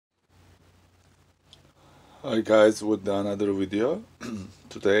Hi guys, with another video.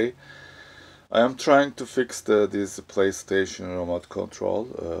 Today I am trying to fix this PlayStation remote control,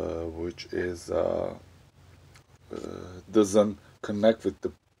 which is doesn't connect with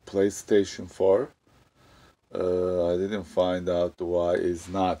the PlayStation 4. I didn't find out why it's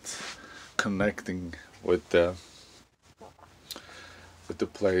not connecting with the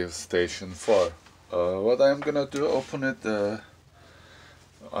PlayStation 4. What I'm gonna do? Open it.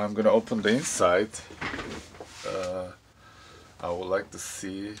 I'm gonna open the inside. Uh, I would like to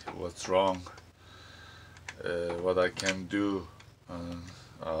see what's wrong, what I can do.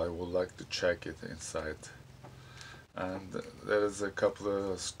 I would like to check it inside. And there is a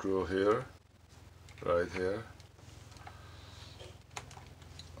couple of screw here, right here.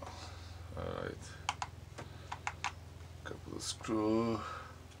 Alright, couple of screw.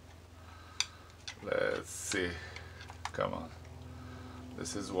 Let's see. Come on.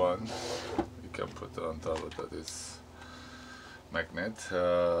 This is one. You can put on top of this magnet.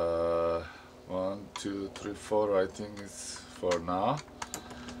 1, 2, 3, 4. I think it's for now.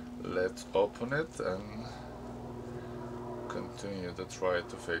 Let's open it and continue to try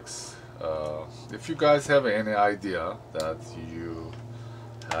to fix. If you guys have any idea that you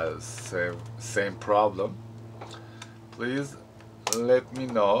have same problem, please let me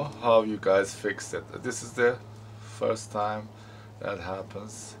know how you guys fixed it. This is the first time that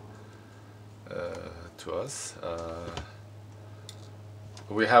happens to us.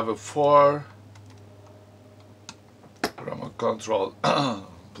 We have a 4 remote control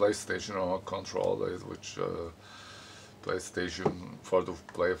PlayStation remote control, which PlayStation for the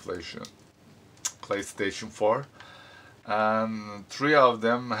PlayStation 4, and 3 of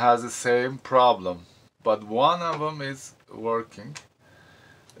them has the same problem, but one of them is working.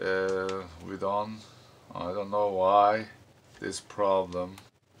 I don't know why this problem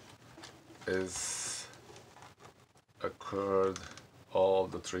is occurred all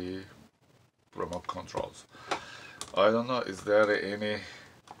the 3 remote controls. I don't know, is there any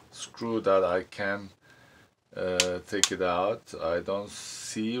screw that I can take it out? I don't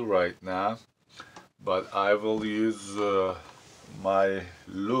see right now, but I will use my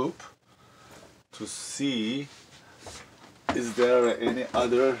loop to see is there any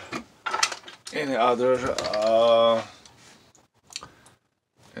other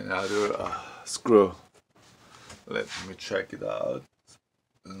screw. Let me check it out.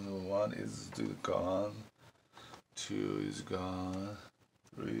 1 is gone, 2 is gone,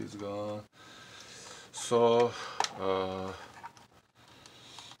 3 is gone. So of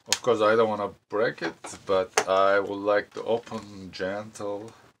course I don't want to break it, but I would like to open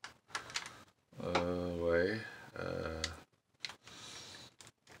gentle way.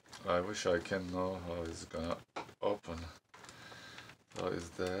 I wish I can know how it's gonna open. So is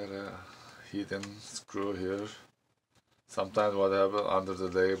there a hidden screw here? Sometimes what happens under the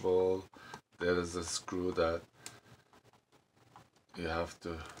label, there is a screw that you have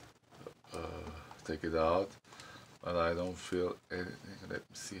to take it out, but I don't feel anything. Let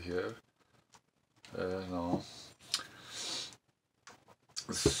me see here. No.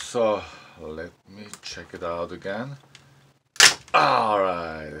 So let me check it out again.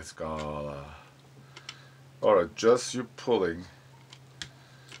 Alright, it's gone. Alright, just you pulling,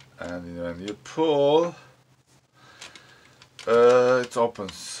 and when you pull, it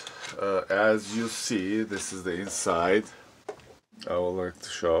opens. As you see, this is the inside. I would like to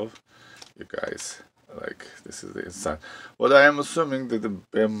show you guys, like, this is the inside. What I am assuming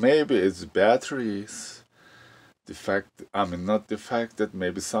that maybe it's batteries defect. I mean, not defected.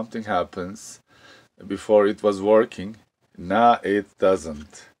 Maybe something happens before it was working. Now it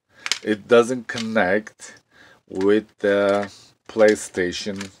doesn't. It doesn't connect with the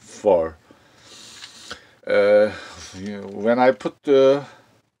PlayStation 4. When I put the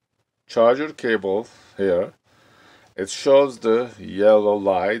charger cable here, it shows the yellow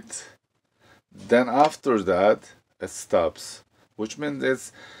light. Then after that, it stops, which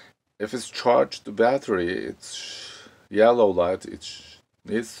means if it's charged the battery, it's yellow light. It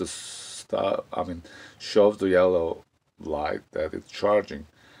needs to stop. I mean, shows the yellow light that it's charging.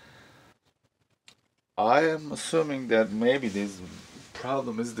 I am assuming that maybe this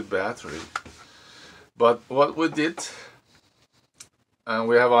problem is the battery. But what we did, and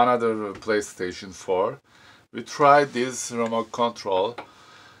we have another PlayStation 4, we tried this remote control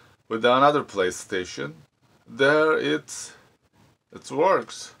with another PlayStation. There it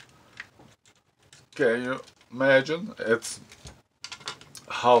works. Can you imagine? It's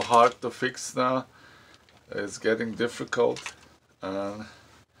how hard to fix now. It's getting difficult, and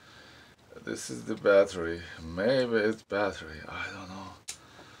this is the battery. Maybe it's battery, I don't know.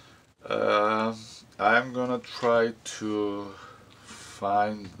 I'm gonna try to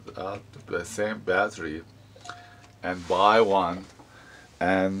find out the same battery and buy one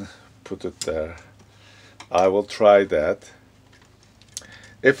and put it there. I will try that.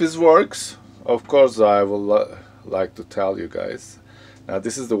 If it works, of course I will like to tell you guys. Now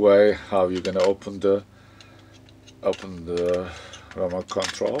this is the way how you're gonna open the remote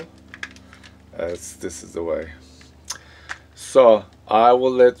control. This is the way. So I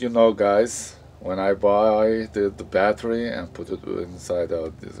will let you know, guys, when I buy the battery and put it inside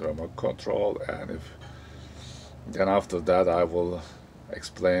of this remote control, and then after that I will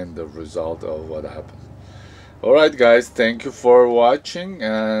explain the result of what happened. Alright guys, thank you for watching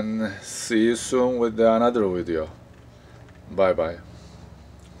and see you soon with another video. Bye bye.